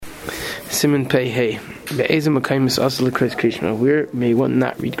Siman Pei Hey. Be'ezim Makayim is also the Kriyishma. Where may one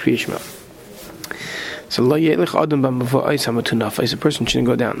not read Kriyishma? So lo yelich adam b'mavo eis hamatunaf. A person shouldn't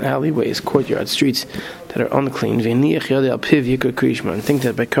go down alleyways, courtyards, streets that are unclean. V'niach yad al piv yikra kriyishma, and think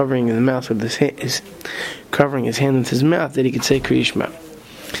that by covering the mouth with his covering his hand with his mouth that he could say kriyishma.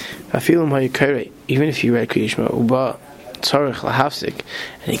 Afilim hayikare, even if you read kriyishma uba tzarich lahafsik,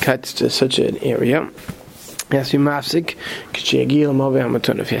 and he cuts to such an area, he has to be mafsik k'sheyagil mavo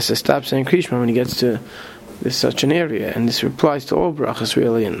hamatunaf. He has to stop saying kriyishma when he gets to such an area, and this applies to all brachas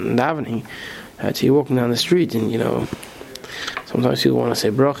really in davening. So you're walking down the street, and sometimes people want to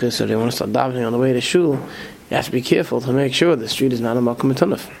say brachas, or they want to start davening on the way to shul. You have to be careful to make sure the street is not a makom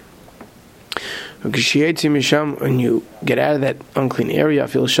metunaf. When you get out of that unclean area, I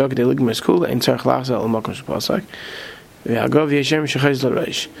feel shocked. They look at my school and tzarich lachzor al makom shepasak.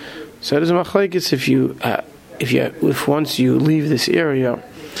 So there's a machlokes if once you leave this area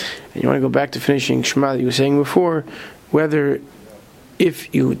and you want to go back to finishing Shema that you were saying before, whether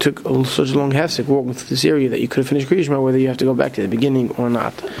if you took such a long hefsek walking through this area that you could have finished Kriyishma, whether you have to go back to the beginning or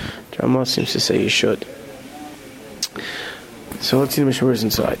not. Rama seems to say you should. So let's see the Mishnah verse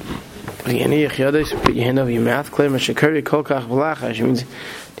inside. Put your hand over your mouth. Which means, do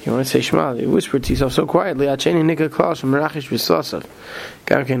you want to say Shema? You whisper to yourself so quietly. Like, it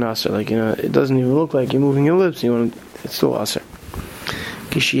doesn't even look like you're moving your lips. It's still aser.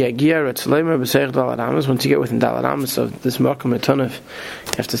 Once you get within Dalat Amos of this Makom Metunaf, you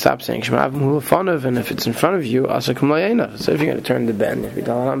have to stop saying Shema Avim, and if it's in front of you, so if you're going to turn the bend, if you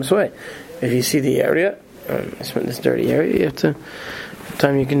Dalat Amos way, if you see the area, this dirty area, you have to, the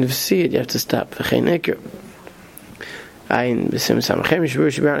time you can see it, you have to stop. Which way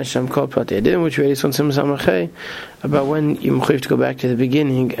is on Sim Samachay about when you have to go back to the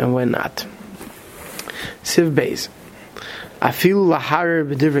beginning and when not. Siv Beis. I feel lahar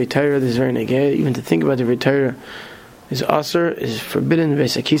b'divrei Torah. This is very negay. Even to think about divrei Torah is aser, is forbidden.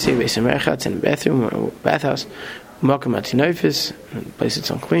 Beisakisei, beisamerchatz, in a bathroom or bathhouse. Makom atinofis, place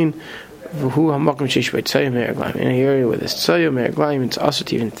it's unclean. V'hu hamakom sheish b'tzayim meraglayim. In an area where there's tzayim meraglayim, it's aser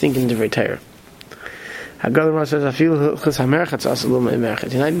to even think in divrei Torah. Haggadah says, I feel chus hamerchatz aser l'mei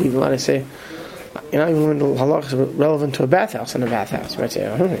merchatz. You're not even allowed to say. You're not even learning the halachas relevant to a bathhouse in a bathhouse. You might say,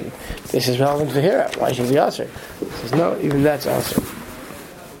 this is relevant to here. Why should it be aser? He says, no, even that's aser.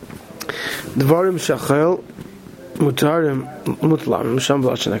 Dvarim shachel mutarim mutlam misham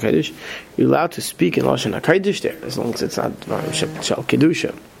b'lashon hakadosh. You're allowed to speak in lashon hakadosh there, as long as it's not dvarim shal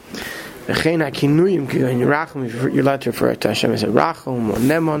kedusha. V'chein hakinuyim kiyon yerachum. You're allowed to refer to Hashem as a rachum or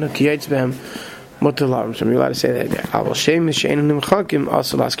neman kiyetz behem mutalam. So you're allowed to say that. Aval shem she'enu nimchakim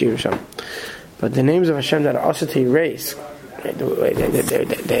also laskir Hashem. But the names of Hashem that are also to erase,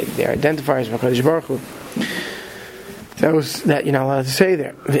 they identify as HaKadosh Baruch Hu. That you're not allowed to say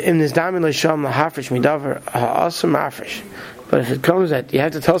there. In this damin leisham lahafresh midavar ha'asam afresh. But if it comes that you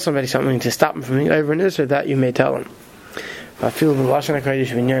have to tell somebody something to stop him from being over an isser, that you may tell him. I feel the lashon hakadosh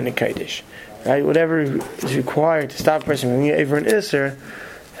v'nyan hakadosh. Right, whatever is required to stop a person from being over an isser.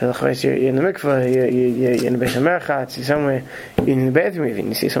 You're in the mikveh, you're in the Beis HaMerchatz, you're somewhere, you're in the bathroom even,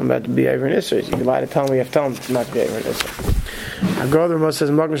 you see someone about to be over an Isser, you're allowed to tell them, you have to tell them not to be over an Isser. Our God the Rama says,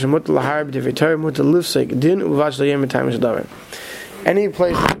 any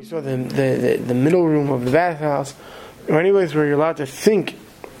place where you saw the middle room of the bathhouse, or any place where you're allowed to think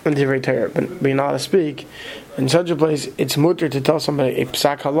in Divrei Torah, but you're not allowed to speak, in such a place, it's mutter to tell somebody a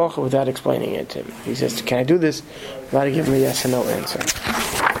psak halacha without explaining it to him. He says, can I do this? Without to give him a yes and no answer.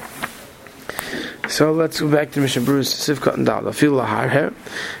 So let's go back to Mishnah Berurah Sivkot and Dal. I feel lahar here.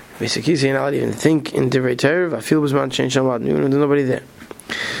 Basically, you're not even think in Divrei Torah. I feel was man change shamad. There's nobody there.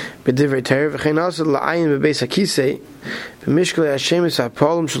 But Divrei Torah, v'chein also la'ayin bebeis hakisei, b'mishkalei Hashem is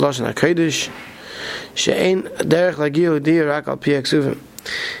ha'polim shaloshen hakadosh, she'ein derech lagil dir rak al pi haksuvim.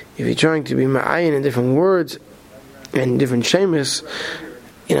 If you're trying to be ma'ayin in different words and different shemis,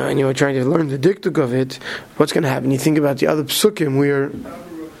 and you're trying to learn the diktuk of it, what's going to happen? You think about the other psukim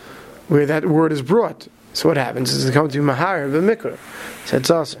where that word is brought. So what happens is it comes to be mahar b'mikra. So it's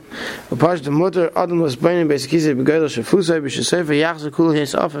awesome. Upash the mutter adam was bringing basically begaydol shefusay b'shesefer yachzer kul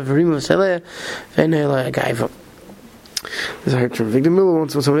his off for rimu seleh v'nei gaiva. This I heard from Victor Miller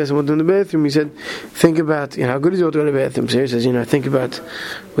once when somebody asked him what to do in the bathroom. He said, think about how good is it to go to the bathroom. So he says, think about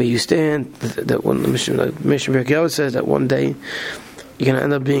where you stand. That one, the Mishnah Berurah says that one day you're going to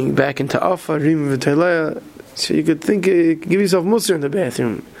end up being back into Afa, Rimu v'Teileya. So you could think, give yourself Musar in the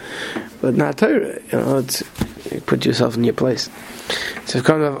bathroom, but not Torah. put yourself in your place. So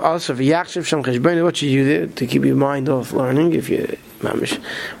kind of also for Yachshav Sham Cheshbon, what you do to keep your mind off learning if you mamish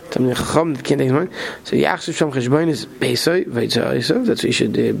something chacham that can't take mind. So Yachshav Sham Cheshbon is Beisoy, Veitzah. That's why you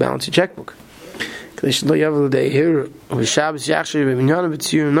should balance your checkbook. They should know every day here with Shabbos Yachshav B'Minyan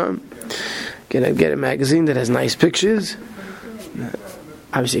B'Tziyur. Get a magazine that has nice pictures.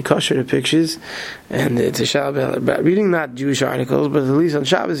 Obviously kosher pictures, and it's a Shabbos about reading not Jewish articles, but at least on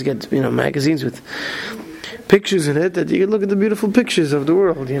Shabbos you get magazines with pictures in it that you can look at the beautiful pictures of the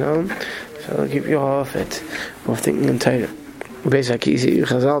world, so it'll keep you off thinking in Torah. Basically,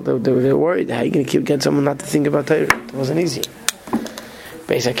 Chazal they were worried how you going to get someone not to think about Torah. It wasn't easy.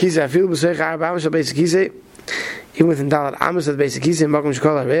 Basically, I feel even within Dalat Amos that basically in Makom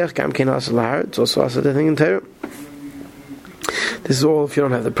Shkol Hareich Gam Kein Asur Lahar. It's also the thing in Torah. This is all if you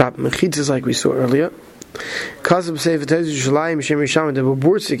don't have the proper mechitzas like we saw earlier. Kazav Sefer Torah Yerushalayim Shem Yisham the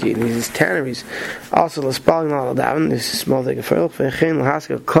Bursiki, these tanneries. Also the spelling all down. This is small thing for Vechein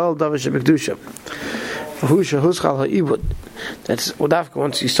Lahaskel Kol Davar Shebekdusha. Husha Huschal HaIbud. That's what after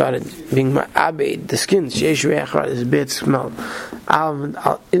once you started being ma'abed, the skin Sheish Reachra is a bad smell. Av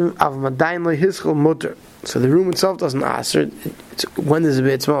Madain Lo Hischel Mutter. So the room itself doesn't answer. It's when there's a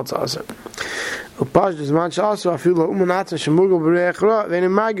bad smell, it's answer. Upash does much also. I feel like umanatza shemugel b'reachra. When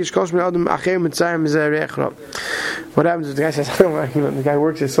in magish kosh me adam acher mitzayim mizay reachra. What happens if the guy says, the guy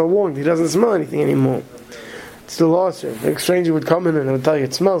works here so long, he doesn't smell anything anymore. It's still awesome. The stranger would come in and would tell you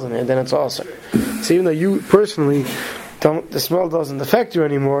it smells in here, then it's awesome. So even though you personally the smell doesn't affect you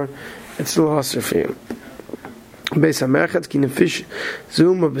anymore, it's still awesome for you. Beis HaMerchatz kin fish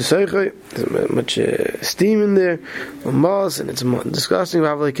zoom of besoiche. There's much steam in there, moss, and it's disgusting.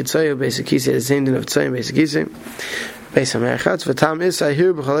 Probably could say basically say the same thing of saying basically say Beis HaMerchatz. V'tam is I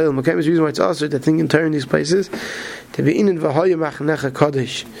hear b'chalel makem is reason why it's also that thing in turn in these places to be in and v'hoya machnecha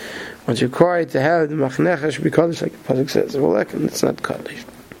kodesh. Once you're required to have the machnecha should be kodesh like the pasuk says. Well, it's not kodesh.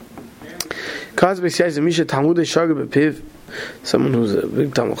 Kazbe says the misha talmud shaga b'piv. Someone who's a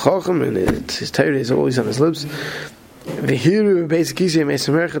big Talmud Chacham and his Torah is always on his lips. The hero basically says Beis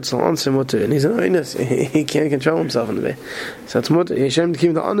HaMerchatz will answer mutter, and he's an oinus. He can't control himself in the way. So it's mutter. Hashem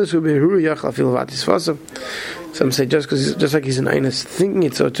came the honest who be huru yachal fil vatis fasav. Some say just like he's an oinus thinking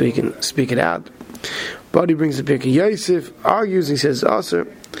it so too he can speak it out. But he brings the Pirkei Yosef, argues, he says aser,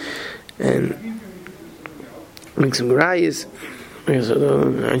 and brings some rayas. So what does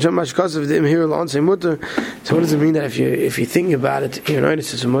it mean that if you think about it, you know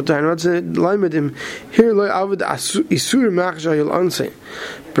this is a mutter? And what's it line with him? Here lo avad isur machsha yol ansay.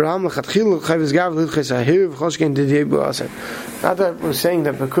 Braham lachatchil chayvus gav lidches ahir v'choshken didebu asay. Not that we're saying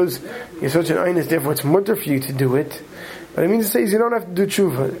that because you're such an einus, therefore it's mutter for you to do it. But it means to say you don't have to do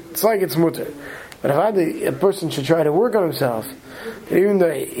tshuva. It's like it's mutter. But if a person should try to work on himself, even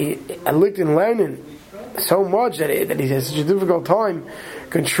though he looked in learning so much that he has such a difficult time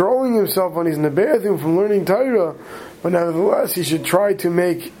controlling himself when he's in the bathroom from learning Torah, but nevertheless he should try to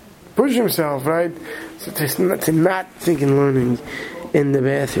push himself, right? So to not think in learning in the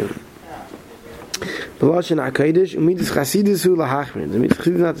bathroom. B'lashon HaKodesh, u'midas chasidus hu lahachmir. The midas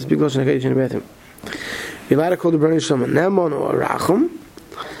chasidus not to speak Lashon HaKodesh in the bathroom. We like to call the Baruch Shalom a Neman or a Rachum.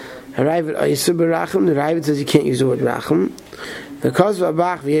 A Ravid Ayisub Rachum. The Ravid says you can't use the word Rachum. The cause of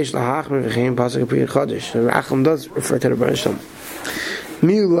Abach v'yesh lahachmir v'chein pasuk Pri Chodesh. The Rachum does refer to the Baruch Shalom.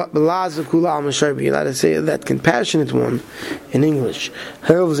 You're allowed to say that compassionate one in English.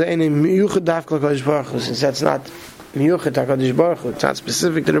 Since that's not miyuchet HaKadosh Baruch Hu, it's not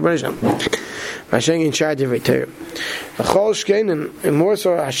specific to the Baruch Shalom. Hashem in charge of Torah. And more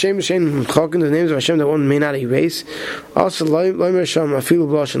so, Hashem Hashem talking the names of Hashem that one may not erase. Also, Loimer Hashem Afilu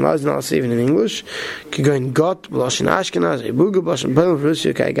B'Lashon Laz, not say even in English. Can go in Got B'Lashon Ashkenaz, Ebuga B'Lashon Pelim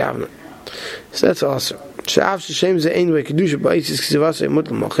Russia Kai Gavna. So that's awesome.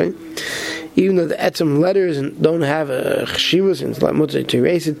 Even though the etzem letters don't have a cheshivus and it's like mutter to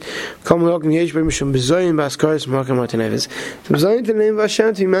erase it, come along yesh b'mishum bezoyin b'askaris makam martineves. So bezoyin to the name of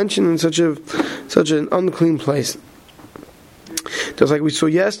Hashem to be mentioned in such an unclean place. Just like we saw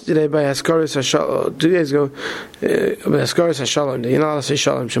yesterday by Askaris Hashalom, 2 days ago, by Askaris Hashalom, you're not allowed to say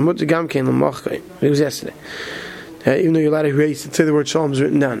Shalom. Shemut gam kein l'machkai. It was yesterday. Even though you're allowed to erase it, say the word Shalom is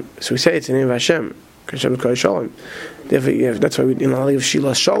written down. So we say it's the name of Hashem. Hashem is called Shalom. Therefore, that's why we allow to give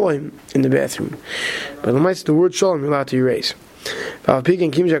Shilas Shalom in the bathroom. But the word Shalom you're allowed to erase. For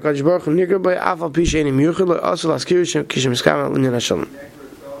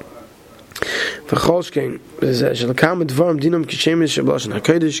Cholshkein, Shalakam Dvarim Dinam Kishemis Shablashan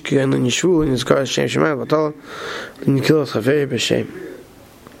HaKodesh Kiyan Lin Yishvu Lin Yizkar Hashem Shemayel Vatala Lin Yikilas Chaveri B'Shem.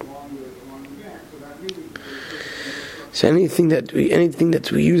 So anything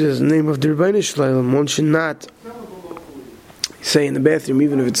that we use as the name of the Rebbeinu Shalom, one should not say in the bathroom,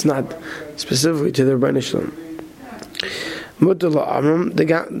 even if it's not specifically to the Rebbeinu Shalom. Mutala Amram,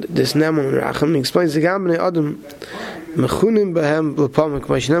 this Neman Racham explains the Gambane Adam Mechunim Behem Lepamik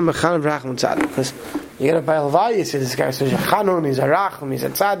Mashinem Mechan Racham Tzadik, because you get a by Levaya, you see this guy, so he's a Chanun, he's a Racham, he's a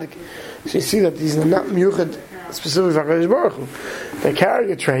Tzadik, so you see that he's not Miyuchad specifically for HaKadosh Baruch Hu. The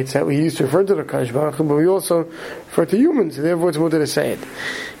character traits that we use to refer to the HaKadosh Baruch Hu, but we also refer to humans, so therefore it's mutter to say it.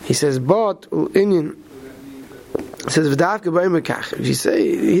 He says, but Inyan, says if you say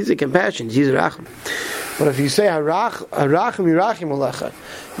he's a compassion, he's a rachum. But if you say harachim yirachim alecha,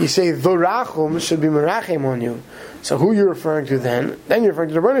 you say the rachum should be merachim on you. So who you're referring to then? Then you're referring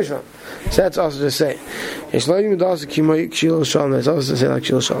to the Rebbeinu Shalom. So that's also to say. That's also to say like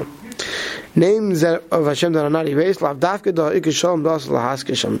Kshil Shalom. Names that of Hashem that are not erased, not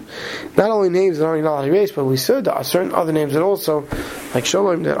only names that are not erased, but we said there are certain other names that also, like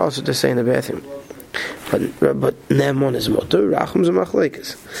Shalom, that also to say in the bathroom. But Ne'emon is mutter, Rachum is a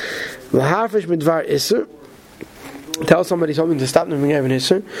machlekes. L'harfish midvar iser, tell somebody something to stop them from having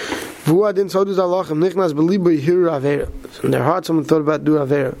iser. V'hu adin sodus alachem nichnas b'libo yihiru avera. In their heart, someone thought about do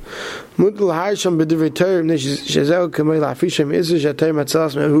avera. Mutter l'harsham b'divrei terem shezeu k'mei l'afrisham iser she'ter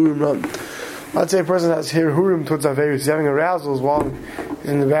matzalas me'hurim ram. Let's say a person has hirurim towards avera, he's having arousals while he's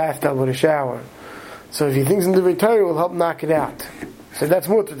in the bathtub or the shower. So if he thinks in divrei terem, it will help knock it out. So that's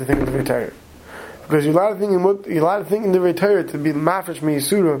mutter to think in divrei terem. Because you're allowed to think in the Torah to be mafresh me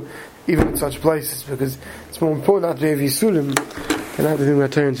yisura, even in such places, because it's more important not to have yisurim than not to think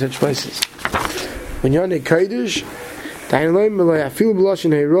about Torah in such places. When you're on a kodesh, you're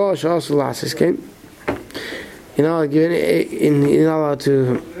not allowed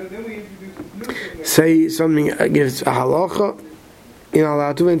to say something against a halacha. You're not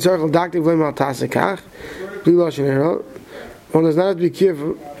allowed to encircle daktiv leim tasekach. One does not have to be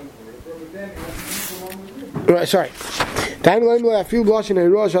careful. Right, sorry. You're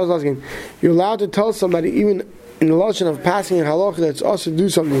allowed to tell somebody, even in the lashon of passing a halacha, that's also to do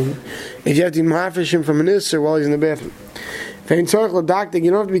something. If you have to mafresh him from an isser while he's in the bathroom, you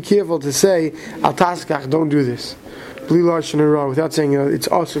don't have to be careful to say al taskach, don't do this, without saying it's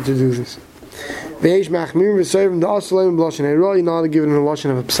also to do this. You're not allowed to give it in the lashon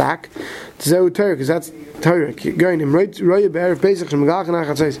of a psak, because that's Torah.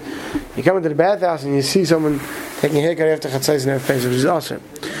 You come into the bathhouse and you see someone taking a haircut after chatzais in their face, which is awesome.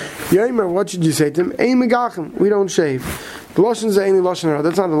 What should you say to him? We don't shave. The lashon is the only lashon.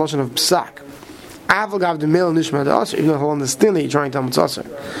 That's not the lashon of psak. Avagav the male nishma the aser, even though he'll understand that you're trying to tell him it's aser.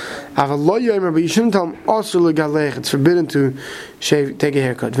 But you shouldn't tell him aser legalech. It's forbidden to shave, take a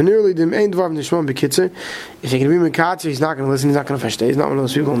haircut. If you're going to be mekatzer, he's not going to listen. He's not going to verstehen. He's not one of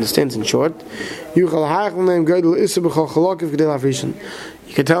those people who understands. In short, you can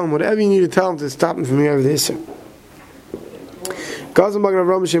tell him whatever you need to tell him to stop him from hearing over the isser.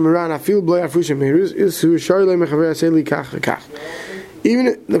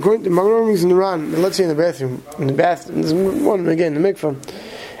 Even according to Magen in the Ran, let's say in the bathroom, there's one again, the mikvah,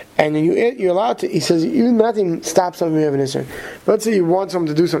 and you're allowed to. He says even nothing stops something you have an issue. Let's say you want someone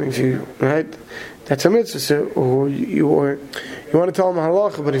to do something for you, right? That's a mitzvah, or you want to tell him a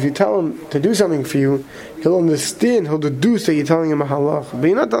halacha, but if you tell him to do something for you, he'll understand. He'll deduce that you're telling him a halacha, but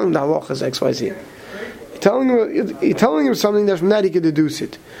you're not telling him the halacha is X, Y, Z. You're telling him something that from that he can deduce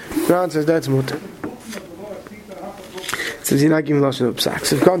it. The Ran says that's mutter. Says you're not giving lashon of psak.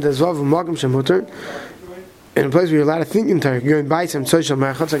 So if come to zvav u'makom shemuter, in a place where you're allowed to think in Torah, you're going to buy some social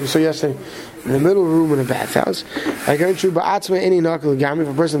merchants, like we saw yesterday, in the middle room in a bathhouse. Like going through ba'atzma any nakul gami. If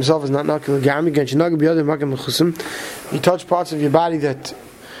a person himself is not nakul gami, going to nagel b'yadei makom lechusim. You touch parts of your body that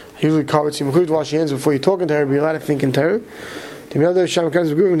usually covers you. You wash your hands before you're talking to her, but you're allowed to think in Torah.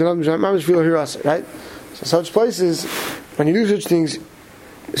 Right? So such places, when you do such things,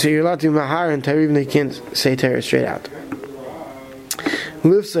 so you're allowed to do mahar in Torah, even though you can't say Torah straight out.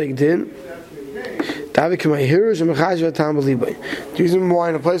 Lives like din. The reason why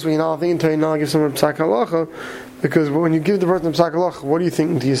in a place where you're not thinking Torah, you're not give someone psak halacha, because when you give the person psak halacha, what are you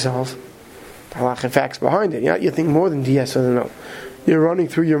thinking to yourself? The halacha facts behind it. You're thinking more than yes or no. You're running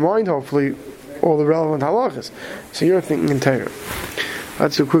through your mind, hopefully, all the relevant halachas. So you're thinking in Torah.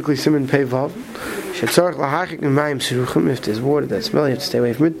 Let's do quickly Siman Pei Vav. If there's water that smells, you have to stay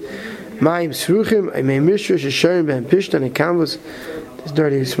away from it. Mayim Sruchim, a may mishra, shesharim, ben pishta, and a canvas. There's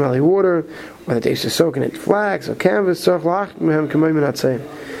dirty, smelly water, or that they used to soak in it, flax or canvas. You have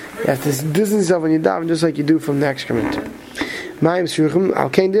to distance yourself when you daven, just like you do from the excrement. Mayim Sruchim, al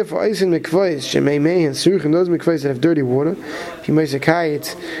kain therefore Eisen Mikvais, Shemei Mei and Sruchim, those Mikvais that have dirty water. If you make a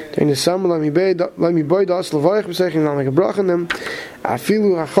kayit during the summer, let me boy das levoich b'sechin, I'll make a brach in them.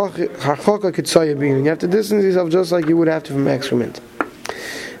 Afilu hachoka kitsaya bean. You have to distance yourself just like you would have to from excrement.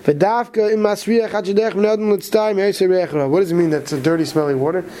 V'dafka in masriach hachadech v'nadam l'tztayim yosei re'echra. What does it mean that it's a dirty, smelly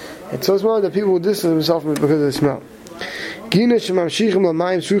water? It's so smelly that people will distance themselves from it because of the smell. Gina shemamshichim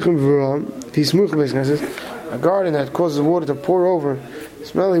l'mayim sruchim v'uram. Tismuchim says a garden that causes water to pour over,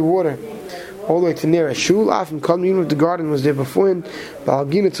 smelly water, all the way to near a shul. Often come even if the garden was there beforehand. Ba'al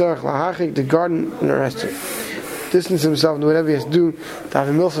gina tzarach lahachik, the garden and the rest of it. Distance himself and do whatever he has to do to have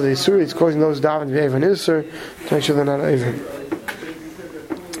a milsa the Yisur. It's causing those daven to be even Yisur to make sure they're not even.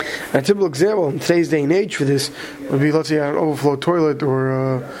 A typical example in today's day and age for this would be, let's say, an overflow toilet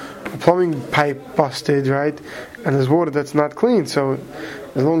or a plumbing pipe busted, right? And there's water that's not clean. So,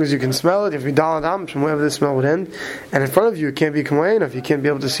 as long as you can smell it, if you dial it out from wherever the smell would end, and in front of you, it can't be kamayna if you can't be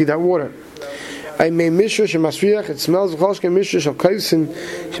able to see that water. I may mishrash and masriach. It smells v'cholshke mishrash al kaisin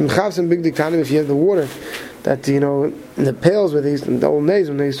shemchavsim big diktanim. If you have the water that, you know, in the pails where they used, in the old days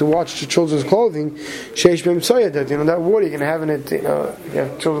when they used to watch the children's clothing, sheish b'im soya, that, you know, that water you can have in it, you know, you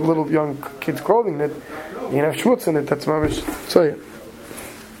have children, little young kids' clothing that you can have schmutz in it. That's mamish soya.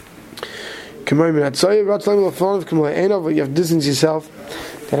 You have to distance yourself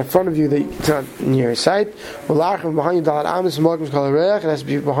that in front of you that it's not in your sight. Behind you, it has to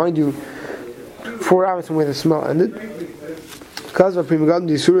be behind you 4 hours from where the smell ended. Because of that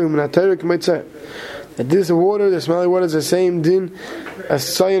this water, the smelly water, is the same din as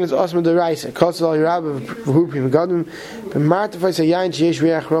sayin is osman deraisa. Kosel al yirab v'hu primagadim b'martifay sayayin sheyesh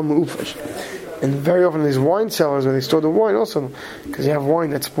reach ram ufash. And very often these wine cellars where they store the wine also, because you have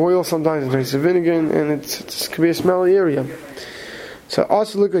wine that spoils sometimes, and there's vinegar, and it could be a smelly area. So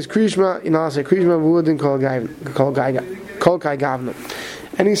also look as krishma, you know, say krishma v'udin kol kai gavna.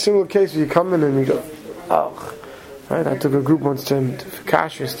 Any similar case where you come in and you go, oh, right? I took a group once to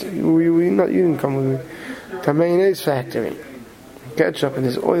kashrus. You didn't come with me. The mayonnaise factory, ketchup and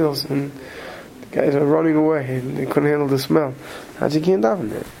there's oils, and the guys are running away and they couldn't handle the smell. How'd you can't daven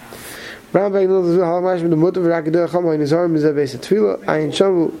there? He says,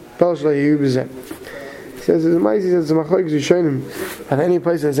 "The machlokes Rishonim at any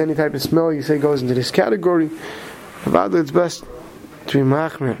place that has any type of smell, you say goes into this category. About it's best to be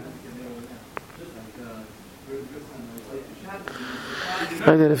machmir.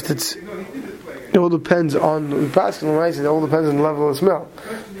 Right, that if it's, it all depends on the pasuk. It all depends on the level of smell.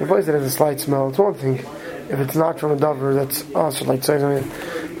 In a place that has a slight smell, it's one thing. If it's not from a dover, that's also like saying.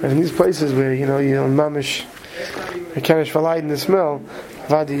 In these places where you mamish, you can't in the smell,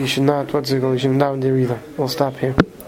 you should not. You shouldn't down there either. We'll stop here.